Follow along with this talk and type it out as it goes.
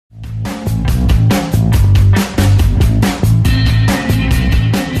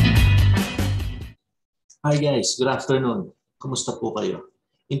Hi guys, good afternoon. Kumusta po kayo?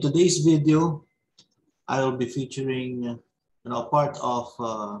 In today's video, I will be featuring a part of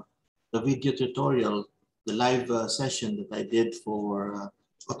the video tutorial, the live session that I did for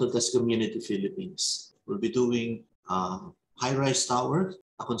Autodesk Community Philippines. We'll be doing high-rise tower,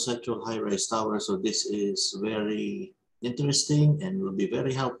 a conceptual high-rise tower. So this is very interesting and will be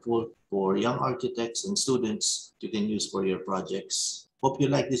very helpful for young architects and students you can use for your projects. Hope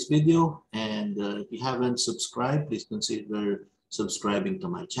you like this video, and if you haven't subscribed, please consider subscribing to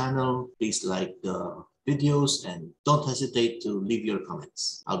my channel. Please like the videos and don't hesitate to leave your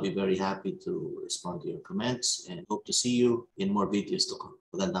comments. I'll be very happy to respond to your comments and hope to see you in more videos to come.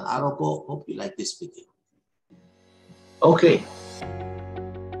 Magandang araw po. Hope you like this video. Okay.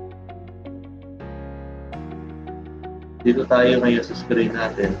 Dito tayo ngayon sa screen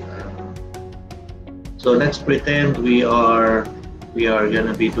natin. So let's pretend we are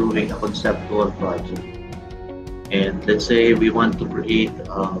gonna be doing a conceptual project. And let's say we want to create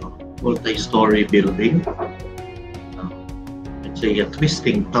a multi-story building. Let's say a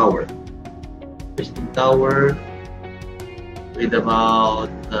twisting tower. Twisting tower with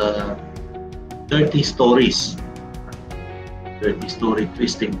about 30 stories. 30-story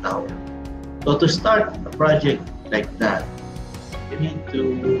twisting tower. So to start a project like that, you need to,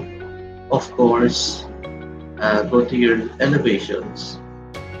 of course, go to your elevations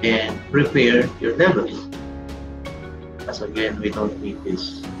and prepare your levels. As again, we don't need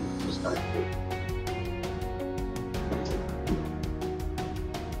this to start with.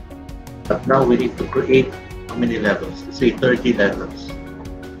 But now we need to create how many levels? Let's say 30 levels.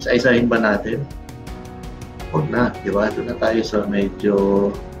 Isa-isahin ba natin? Huwag na, di ba? Ito na tayo sa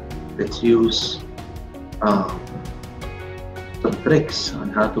medyo, let's use some tricks on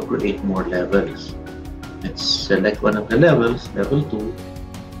how to create more levels. Let's select one of the levels, level 2,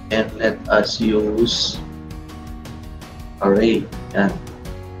 and let us use array. And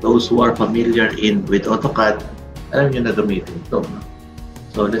those who are familiar with AutoCAD, alam nyo na gamitin ito.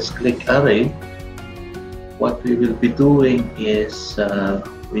 So let's click array. What we will be doing is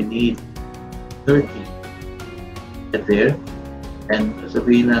we need 30 there, and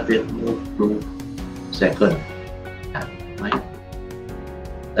sabihin natin move to second.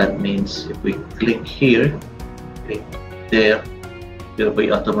 That means if we click here, click there, you'll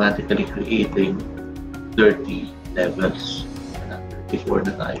be automatically creating 30 levels. 34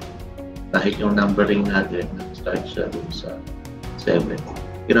 na tayo. Dahil yung numbering natin, start siya dun sa 7.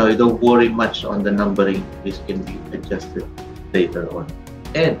 You know, you don't worry much on the numbering. This can be adjusted later on.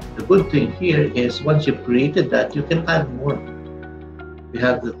 And the good thing here is once you've created that, you can add more. You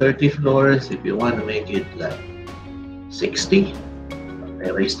have the 30 floors. If you want to make it like 60,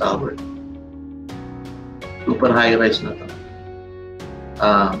 high-rise tower. Super high-rise na to.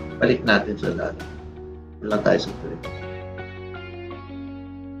 Balik natin sa dati. Wala tayo sa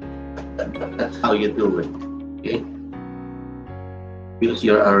 30. That's how you do it. Okay? Use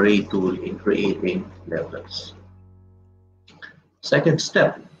your array tool in creating levels. Second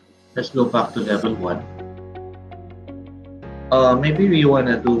step, let's go back to level 1. Maybe we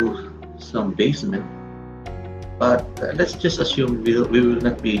want to do some basement. But let's just assume we will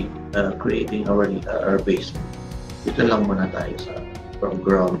not be creating our basement. Ito lang muna tayo from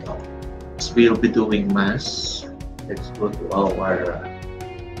ground up. So we'll be doing mass. Let's go to our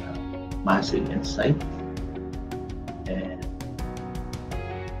massing inside. And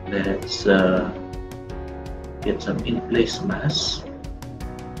let's get some in-place mass.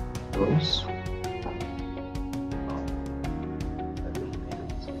 Those.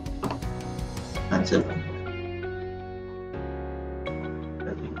 Cancel.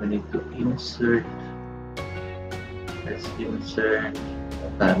 We need to insert. Let's insert a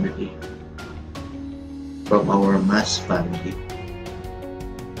family from our mass family.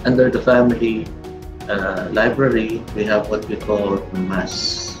 Under the family library, we have what we call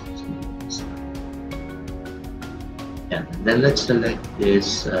mass. And then let's select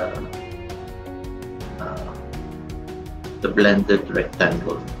this the blended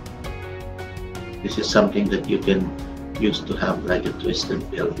rectangle. This is something that you can use to have like a twisted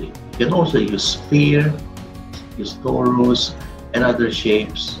building. You can also use sphere, use torus, and other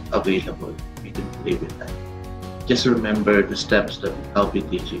shapes available. You can play with that. Just remember the steps that I'll be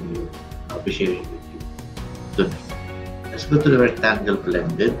teaching you, I'll be sharing with you tonight. Let's go to the rectangle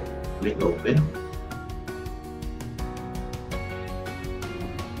blended, click open.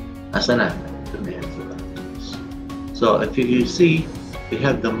 Asa na? So if you see, we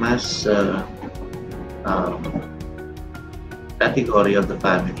have the mass category of the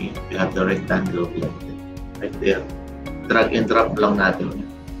family. We have the rectangle blended right there. Drag and drop lang natin.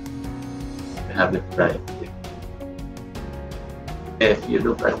 We have it right. If you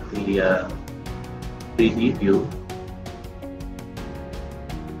look at the 3D view,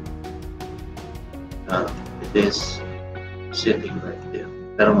 it is sitting right there.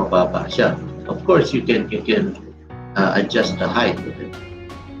 Pero mababa siya. Of course, you can adjust the height of it.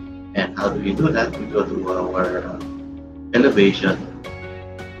 And how do we do that? We go to our elevation.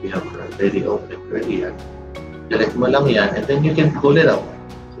 We have already opened earlier. Select mo lang yan, and then you can pull it up.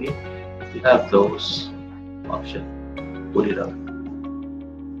 See? You have those options. Pull it up.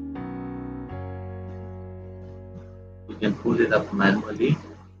 You can pull it up manually.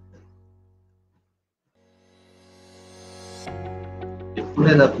 You pull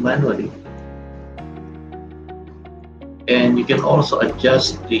it up manually. And you can also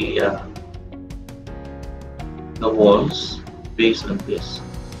adjust the walls based on this.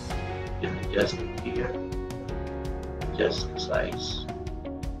 You can adjust it here, adjust the size.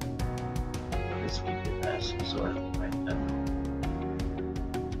 Let's keep it as sort of like that.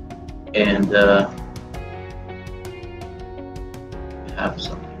 And you have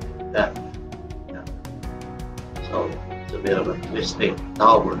something like that. Yeah. So it's a bit of a twisting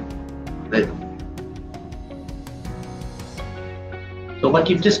tower. So what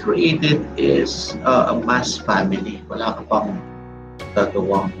you've just created is a mass family. Wala ka pang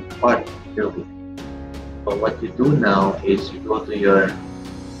gagawang part building. So what you do now is you go to your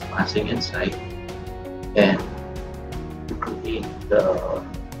massing inside and you create the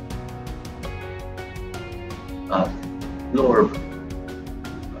floor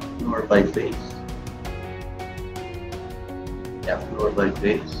by face. Yeah, floor by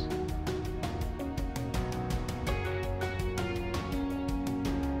face.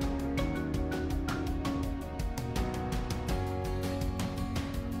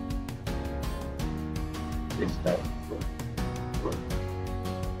 This type of floor.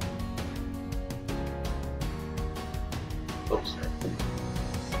 Oops.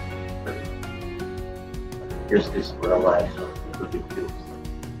 Here's this for a while, so it will be cute.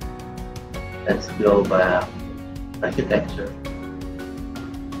 Let's go by architecture.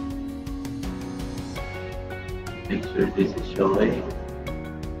 Make sure this is showing.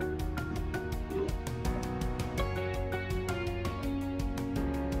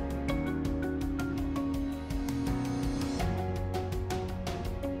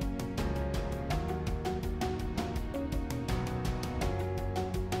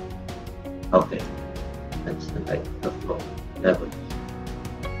 Okay, let's select the floor levels.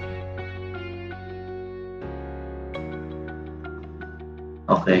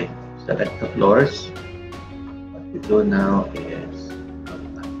 Okay, select the floors. What we do now is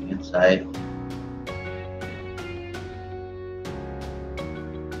inside.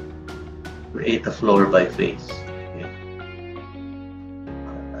 Create a floor by face.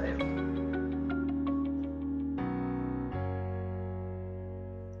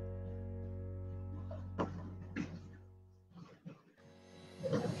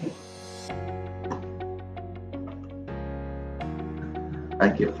 Okay. I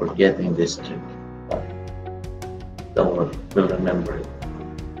keep forgetting this trick, but don't worry, we'll remember it.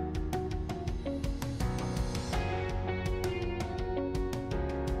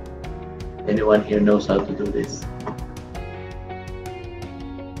 Anyone here knows how to do this?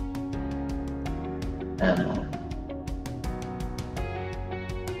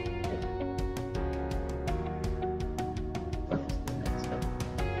 What's the next step?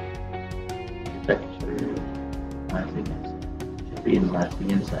 Architecture, mapping should be in mapping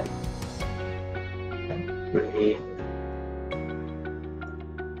inside. And create.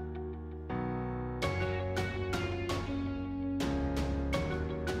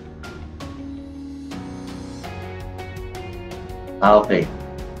 Okay,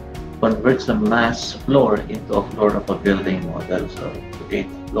 converts a mass floor into a floor of a building model. So create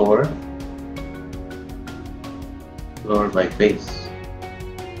floor by face.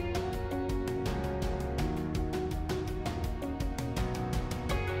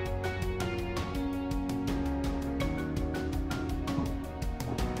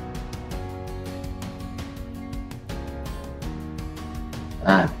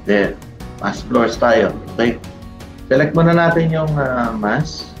 There, mass floors tayo. Okay. Select muna natin yung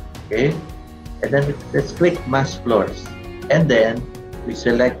mass, okay? And then let's click mass floors. And then we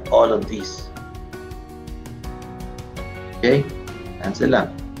select all of these. Okay? Cancel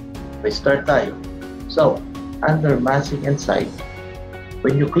lang. Okay, start tayo. So, under massing and site,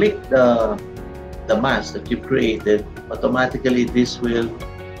 when you click the mass that you've created, automatically this will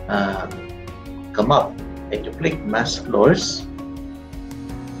come up. And you click mass floors.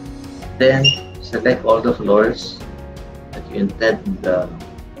 Then select all the floors that you intend the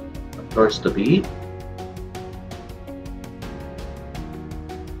floors to be.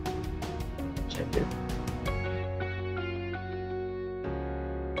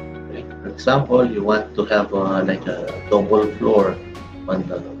 For example, you want to have like a double floor on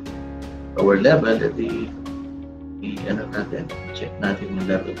the lower level, ano natin, check natin yung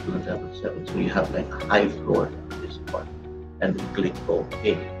level 2 and level 7. So you have like a high floor on this part, and then click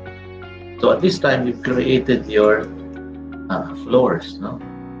OK. So at this time, you've created your floors, no?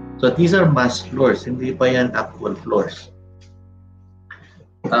 So these are mass floors, hindi pa yan actual floors.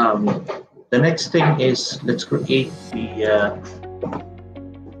 The next thing is let's create the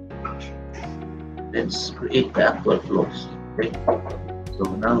actual floors. Okay. So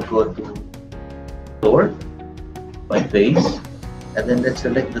now go to floor by face, and then let's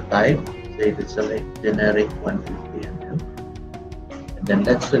select the type. Say let's select generic 150 mm, and then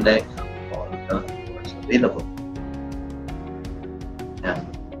let's select all the floors available. And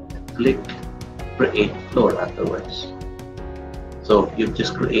click create floor afterwards. So you've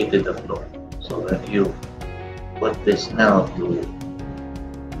just created the floor. So if you put this now to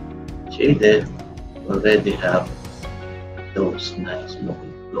shaded, you already have those nice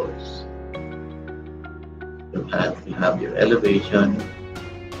looking floors. You have your elevation,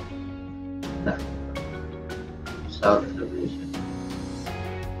 south elevation,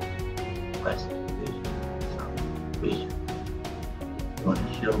 west elevation, south elevation. You want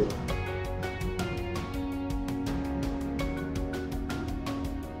to show there.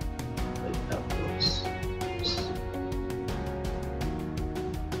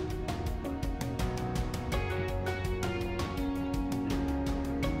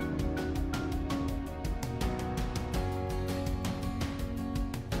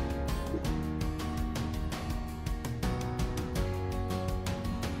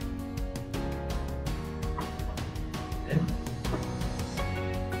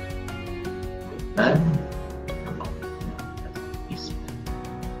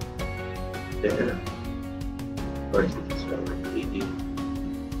 First, it's over 3D.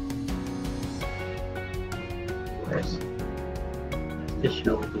 Let's just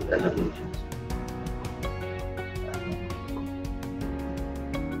show the elevations.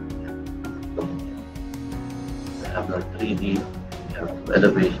 We have our 3D, we have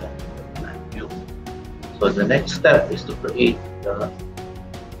elevation, and view. So the next step is to create the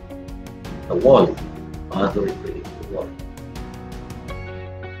wall. How do we create the wall?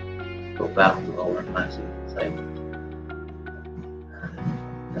 Go back to our massive site.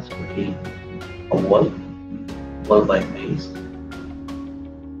 Let's create a wall by face.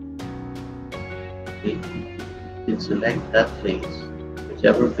 You can select that face,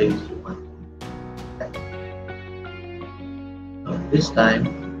 whichever face you want. So this time,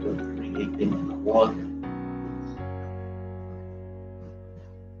 we're creating a wall.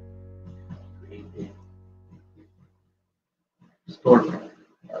 Creating storefront.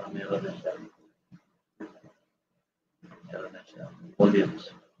 Meron na siya.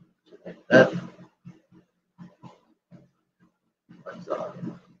 Volumes. Like that. What's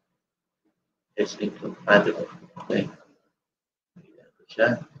on? It's incompatible. Okay.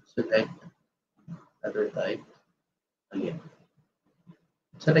 Select other type. Again.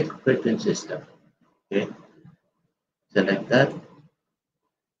 Select curtain system. Okay. Select that.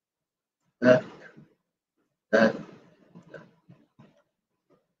 That.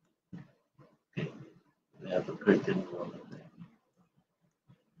 Okay. We have a curtain wall.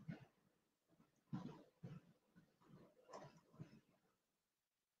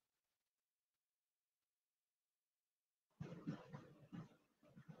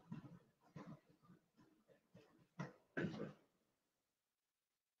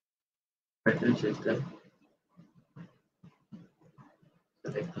 Curtain system.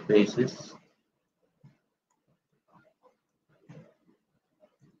 Select the faces.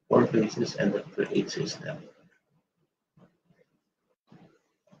 4 faces and then create system.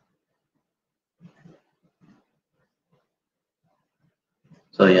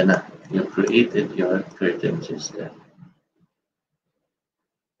 So yan na, you created your curtain system.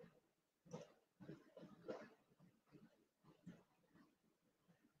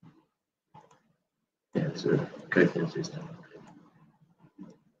 Yes, sir. Curtain system.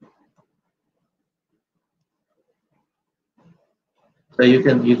 So you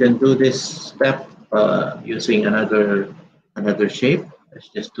can do this step using another shape. Let's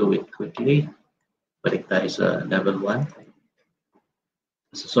just do it quickly. Balik tayo sa level 1.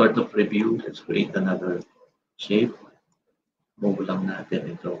 As a sort of review, let's create another shape. Move lang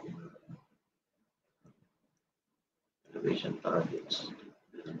natin ito. Elevation targets.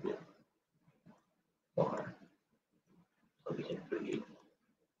 A little bit more. So we can create.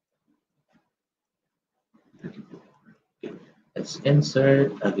 Okay. Let's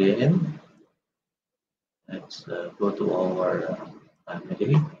insert again. Let's go to our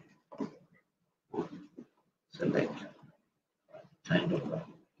family.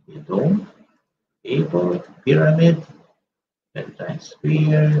 dome, table, pyramid, rectangle,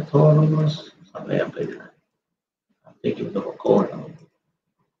 sphere, torus, something like that. I'm thinking of a cone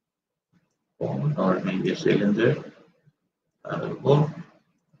or maybe a cylinder, ball,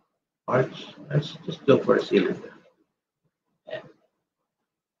 arch. Let's just go for a cylinder. And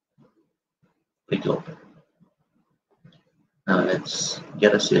click open. Now let's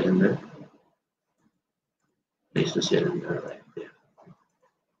get a cylinder. Place the cylinder right there.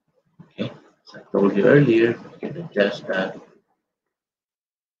 Okay, as I told you earlier, you can adjust that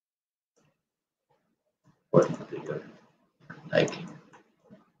according to your liking.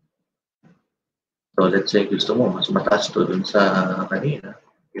 So let's say gusto mo, mas mataas to dun sa kanina.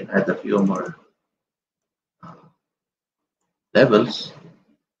 You can add a few more levels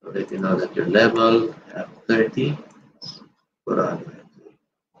so that you know that your level have 30. Put on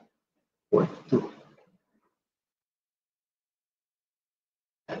 42.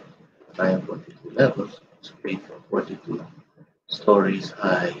 I have 42 levels. It's great for 42 stories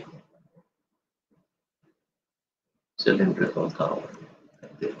high cylindrical tower.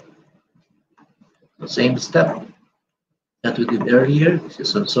 The same step that we did earlier. This is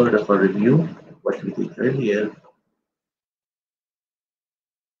some sort of a review of what we did earlier.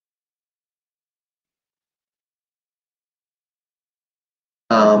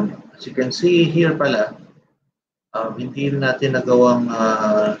 As you can see here pala, hindi natin nagawang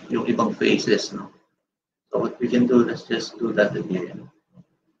yung ibang phases, no? So what we can do, let's just do that again.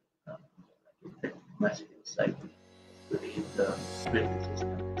 Massive site. Create the grid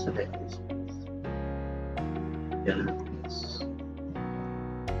system. Select this.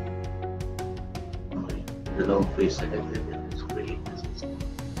 Okay. The long phase selected. Let's create the system.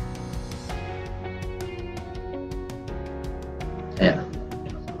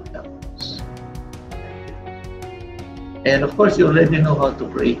 And of course, you already know how to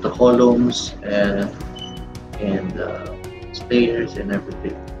create the columns and stairs and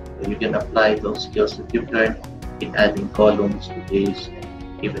everything. So you can apply those skills that you've learned in adding columns to this, and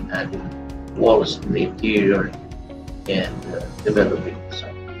even adding walls in the interior and developing the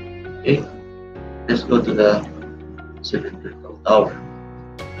site. Okay, let's go to the cylindrical tower.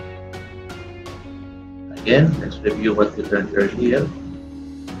 Again, let's review what we learned earlier.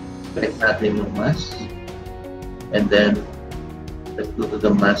 Select natin yung mass. And then let's go to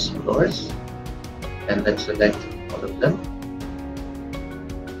the mass floors and let's select all of them.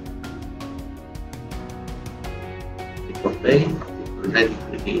 Click OK. We've already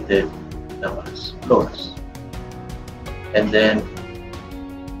created the mass floors. And then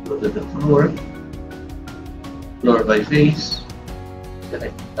go to the floor by face,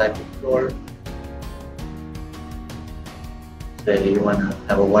 select the type of floor. Say you want to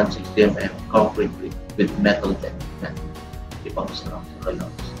have a 160 mm concrete with metal deck. Ibang structural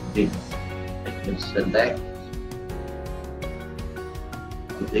logs. Okay. I can select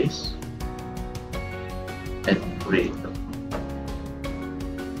this and create them.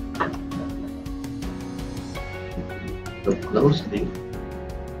 Look closely.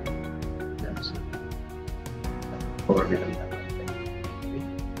 That's for metal deck.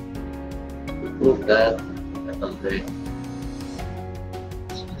 To prove that metal deck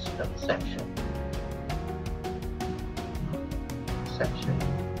is just a section.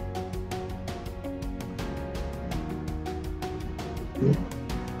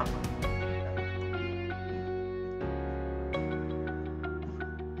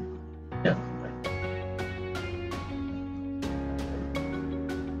 Yeah.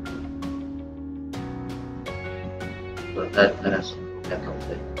 So that has metal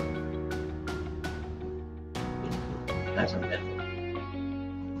thing. That's a metal.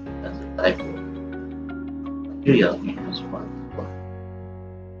 That's a type of material we use for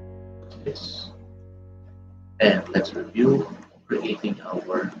this. And let's review creating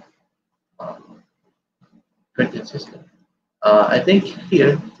our curtain system. I think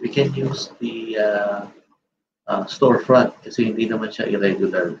here we can use the storefront kasi hindi naman siya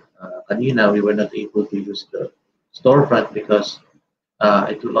irregular. Kanina we were not able to use the storefront because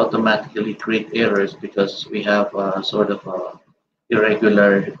it will automatically create errors because we have sort of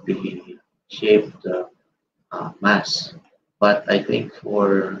irregularly shaped mass. But I think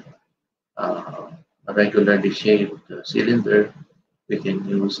for a regularly shaped cylinder, we can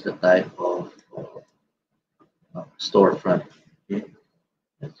use the type of storefront. Okay.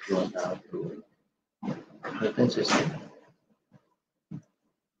 Let's go now to curtain system.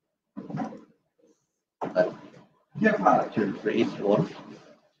 To create wall.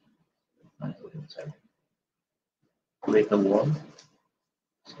 Create a wall.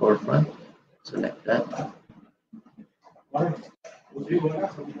 Storefront. Select that.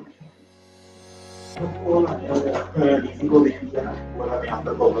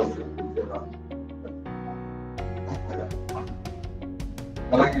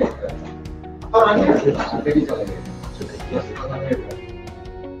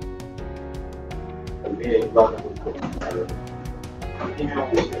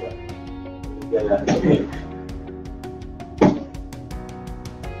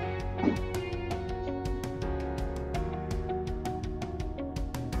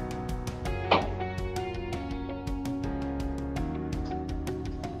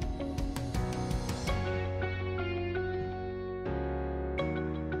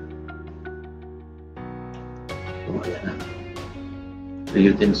 So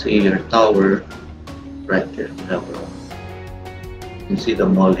you can see your tower right there. You can see the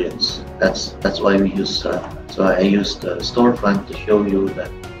mullions. That's why we use. So I used the storefront to show you that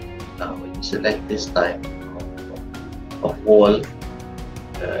when you select this type of wall,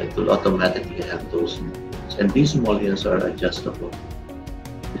 it will automatically have those mullions. And these mullions are adjustable.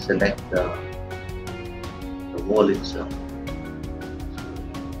 You select the wall itself.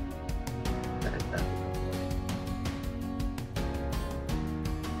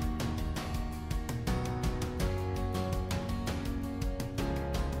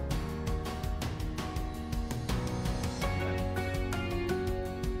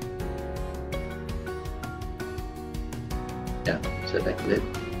 Yeah, select it.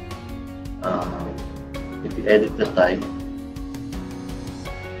 If you edit the type,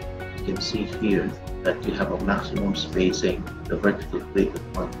 you can see here that you have a maximum spacing, the vertical plate of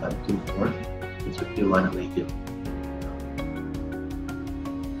 1524, which if you want to make it,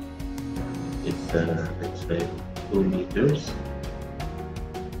 let's say 2 meters,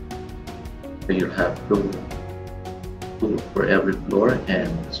 so you have two for every floor, and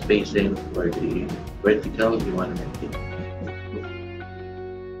spacing for the vertical, you want to make it.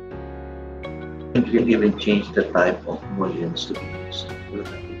 You can even change the type of mullions to be used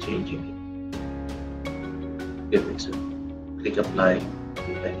without changing it. If it's a click apply,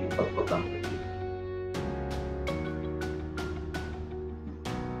 then you pop-up.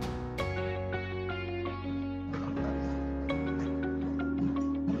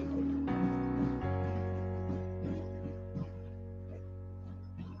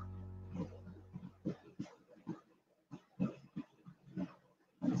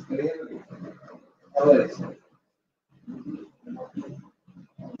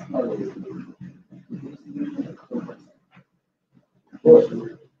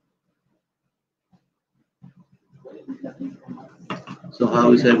 So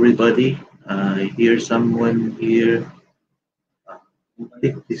how is everybody? I hear someone here. I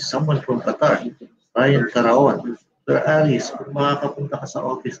think this is someone from Qatar. Ryan Caraon. Sir Aris, kung makakapunta ka sa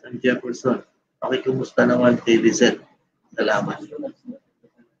office ng Jefferson, pakikumusta naman kay Lizette. Salamat.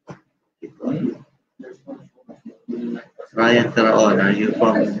 Ryan Caraon, are you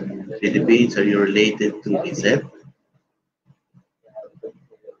from Philippines? Are you related to Lizette?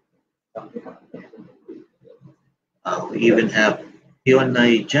 We even have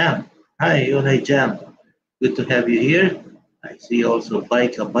Yonai Jam. Hi, Yonai Jam. Good to have you here. I see also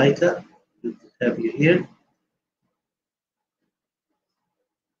Baika Baika. Good to have you here.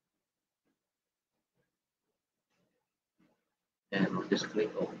 And we'll just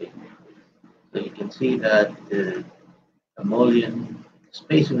click OK. So you can see that the mullion,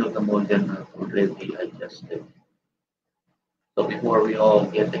 spacing of the mullion are already adjusted. So before we all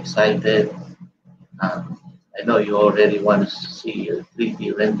get excited, I know you already want to see a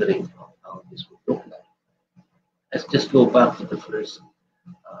 3D rendering of how this would look like. Let's just go back to the first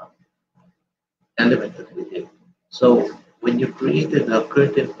element that we did. So when you created a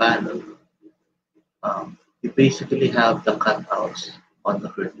curtain panel, you basically have the cutouts on the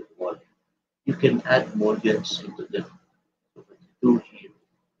curtain wall. You can add mullions into them. So what you do here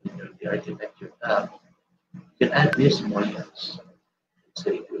in the architecture tab, you can add these mullions.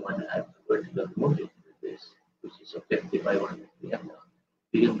 Say if you want to add a vertical mullion with this, which is a 50 by 100 pm,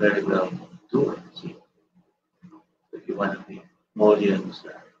 you can very well do it. See? If you want to make mullions,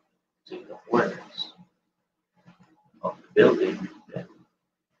 say the corners of the building, then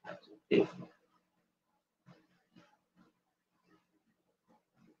that's okay.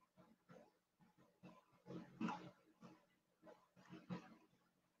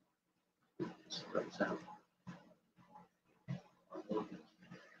 For example.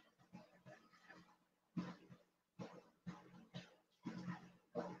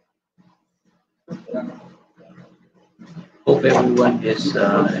 Hope everyone is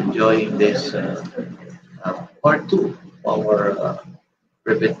enjoying this part 2 of our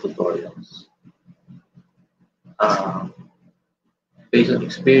Revit tutorials. Based on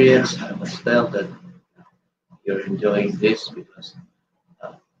experience, I must tell that you're enjoying this because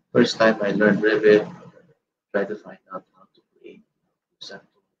uh, first time I learned Revit, try to find out how to create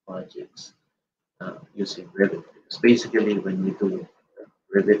conceptual projects using Revit. Because basically, when we do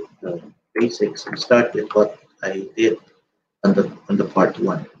Revit basics, we start with what I did on the part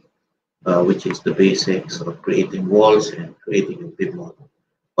one, which is the basics of creating walls and creating a BIM model.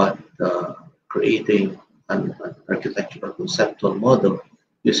 But creating an architectural conceptual model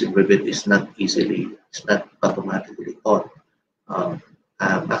using Revit is not it's not automatically taught. Um,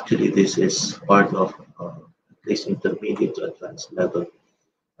 Actually, this is part of this intermediate to advanced level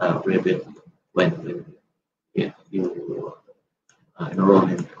Revit when you enroll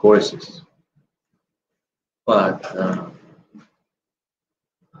in courses. But I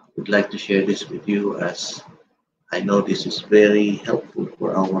would like to share this with you as I know this is very helpful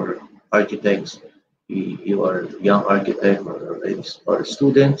for our architects. You are young architect or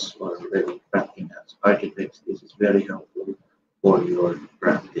students or already practicing as architects. This is very helpful for your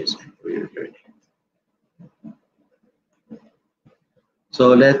practice and for your learning.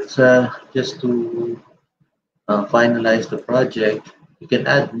 So let's just to finalize the project. You can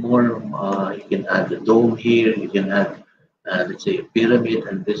add more. You can add a dome here. You can add, let's say, a pyramid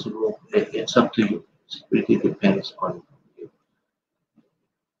and this room. It's up to you. It really depends on you.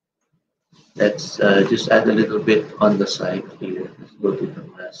 Let's just add a little bit on the side here. Let's go to the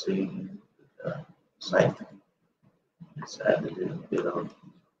massing side. Let's add a little bit of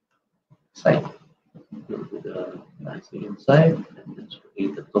side. Go to the massing inside and let's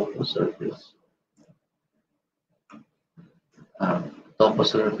create a topo surface. Topo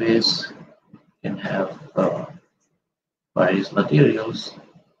surface can have various materials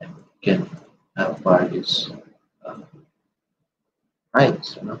and can have various uh,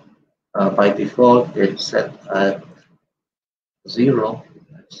 heights. You know? By default, it's set at 0.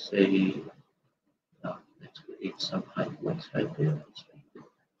 Let's say, let's create some height ones right there. Let's make it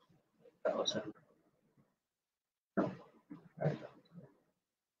 1,000. Right.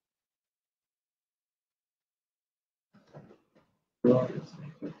 So let's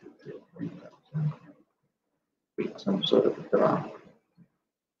make it 3,000. Create some sort of graph.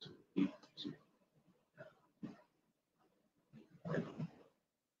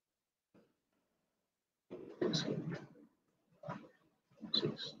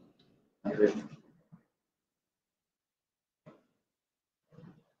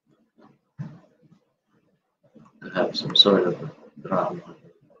 To have some sort of drama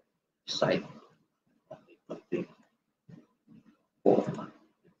site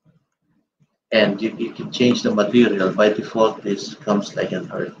and you can change the material. By default, this comes like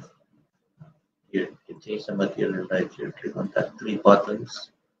an earth. Here, you can change the material right here. Click on that 3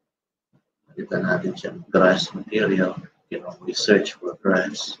 buttons. Ito natin siyang grass material. You can always search for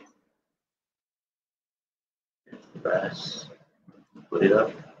grass. Grass. Put it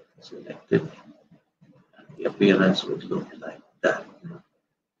up. Select it. The appearance would look like that.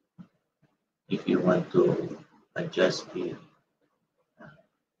 If you want to adjust the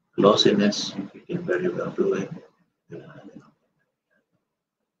glossiness, you can very well do it.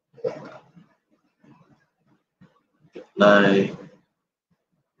 Apply.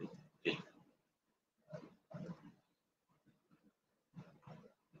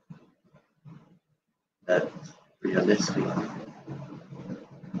 That's realistic.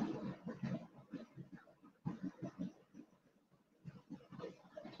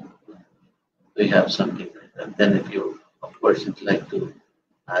 We have something like that. Then if you, of course, you'd like to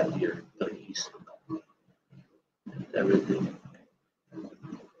add your trees and everything,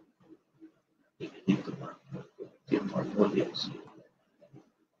 you need to mark a few more volumes.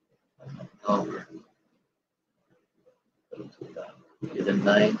 Cover. Go to the hidden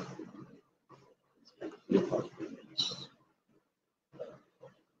line. A few more volumes.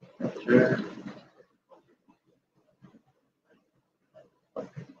 Sure.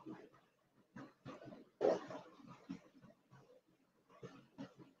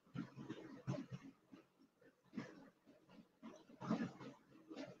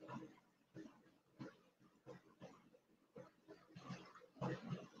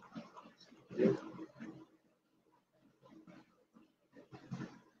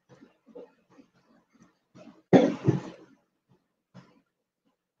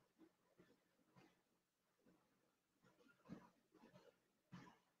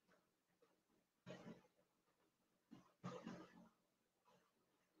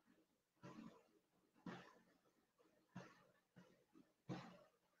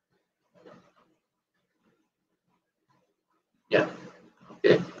 Yeah.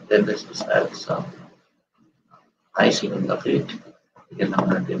 Okay. Then let's just add some icing on the cake. Bigyan lang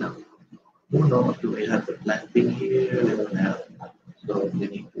natin ng puno. Do we have the planting here? We don't have. So we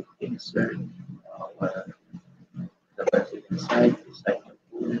need to insert the budget inside the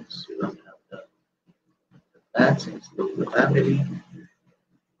components. We don't have the plants. Let's go to the family.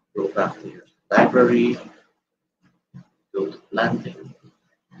 Go back to your library. Go to planting.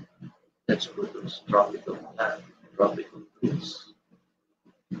 Let's go to tropical plant, tropical trees.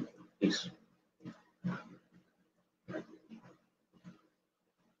 Please.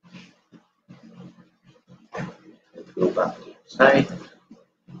 Let's go back to your site.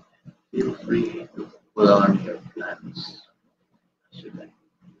 Feel free to put on your plants. My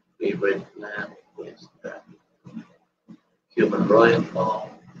favorite plant is the human royal palm.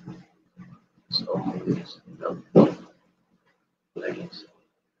 It's always helpful place.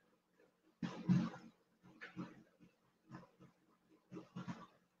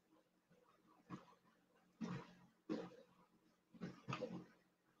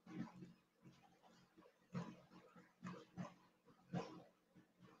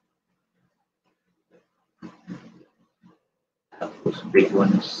 Those big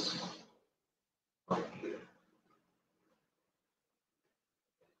ones on here.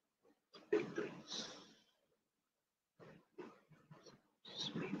 Big trees.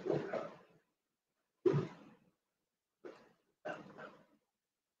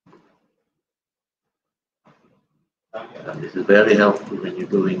 This is very helpful when you're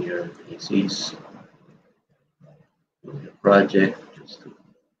doing your thesis, your project, just to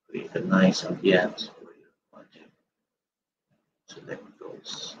create a nice ambience for your project. Select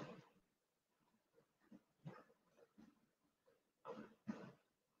those.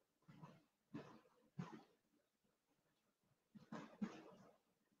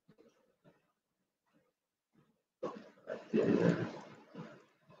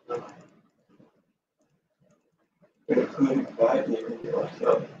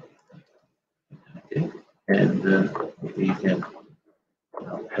 Okay. And we can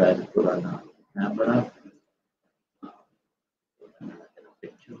try to put on a camera.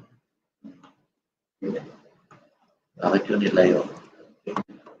 Bakit yun nilayo?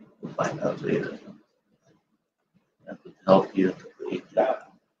 We'll find out later. That would help you to create a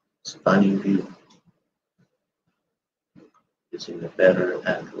stunning view using a better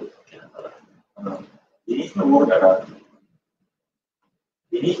angle camera. Finish na mo na.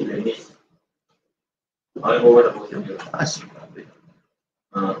 Finish. Ay, mo na po siya. Fast.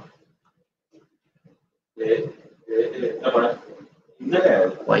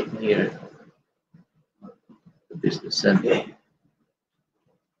 Quite near the business center.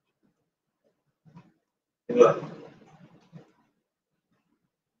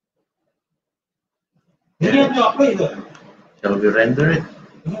 Shall we render it?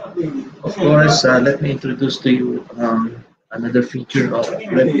 Of course, let me introduce to you another feature of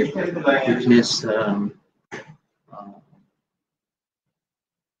Revit,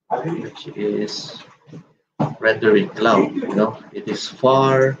 which is rendering cloud. You know, it is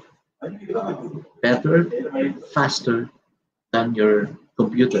far better, faster than your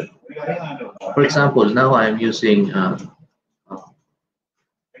computer. For example, now I'm using an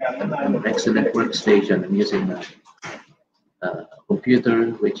excellent workstation. I'm using a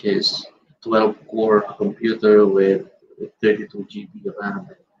computer which is 12-core computer with 32 GB RAM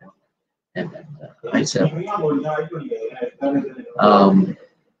and i7.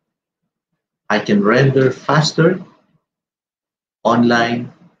 I can render faster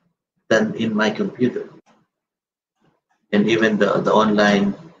online than in my computer, and even the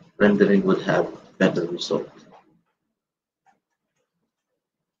online rendering would have better results.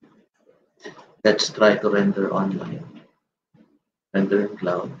 Let's try to render online, render in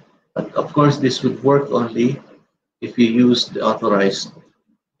cloud. But of course, this would work only if you use the authorized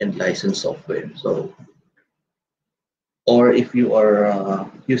and licensed software. So, or if you are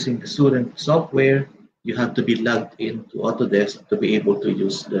using the student software, you have to be logged into Autodesk to be able to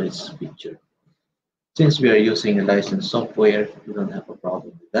use this feature. Since we are using a licensed software, you don't have a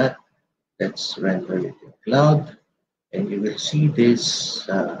problem with that. Let's render it in cloud, and you will see this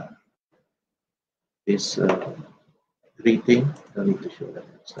greeting. Don't need to show that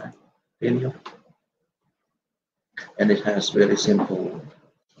next time. Continue. And it has very simple.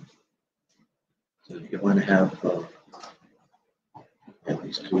 So if you want to have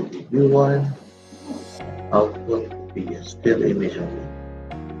this 2D view one, output would be a still image only.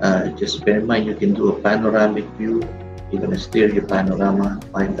 Just bear in mind, you can do a panoramic view, even a stereo panorama.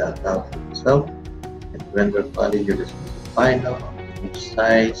 Find that out for yourself. And render quality, you just final image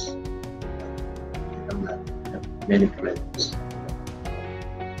size. I'm not have many credits.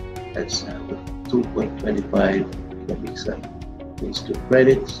 Let's have a 2.25 megapixel. Please do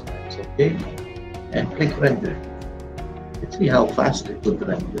credits, it's okay, and click render. Let's see how fast it would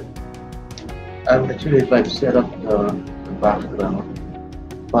render. Actually, if I've set up the background,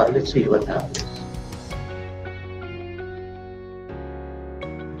 but let's see what happens.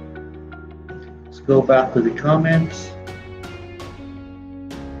 Let's go back to the comments.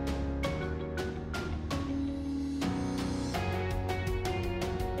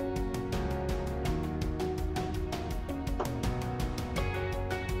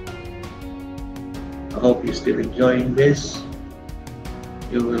 I hope you're still enjoying this.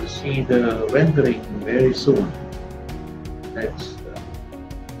 You will see the rendering very soon. That's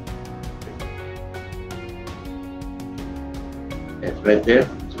it's right there.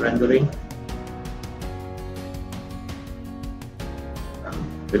 It's rendering.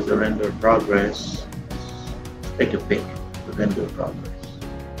 There's the render progress. Let's take a pic. The render progress.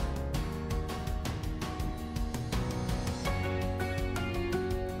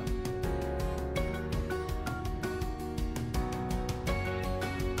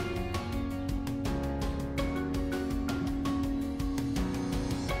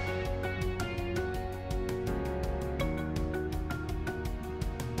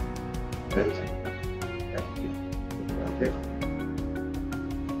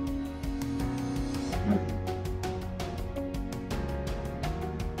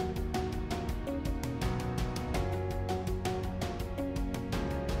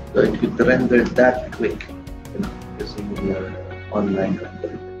 So it could render that quick, using your online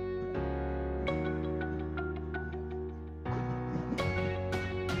rendering.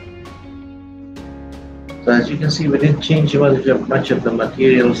 So as you can see, we didn't change much of the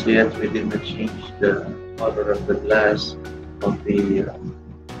materials yet. We didn't change the color of the glass of the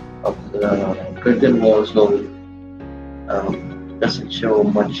curtain wall, so doesn't show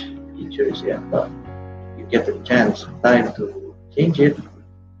much features yet. But you get a chance, time to change it.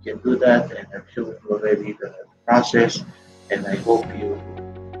 You can do that, and I've shown you already the process, and I hope you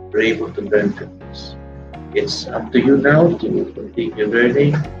were able to learn from this. It's up to you now to continue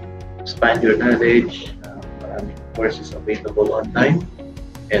learning, expand your knowledge. Courses available online,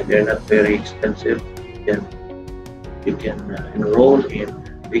 and they're not very expensive. You can enroll in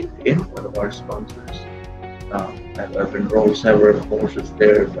LinkedIn, one of our sponsors. I've enrolled several courses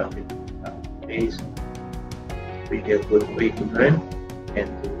there back in days. Really a good way to learn and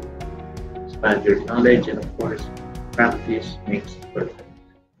to expand your knowledge, and of course, practice makes perfect.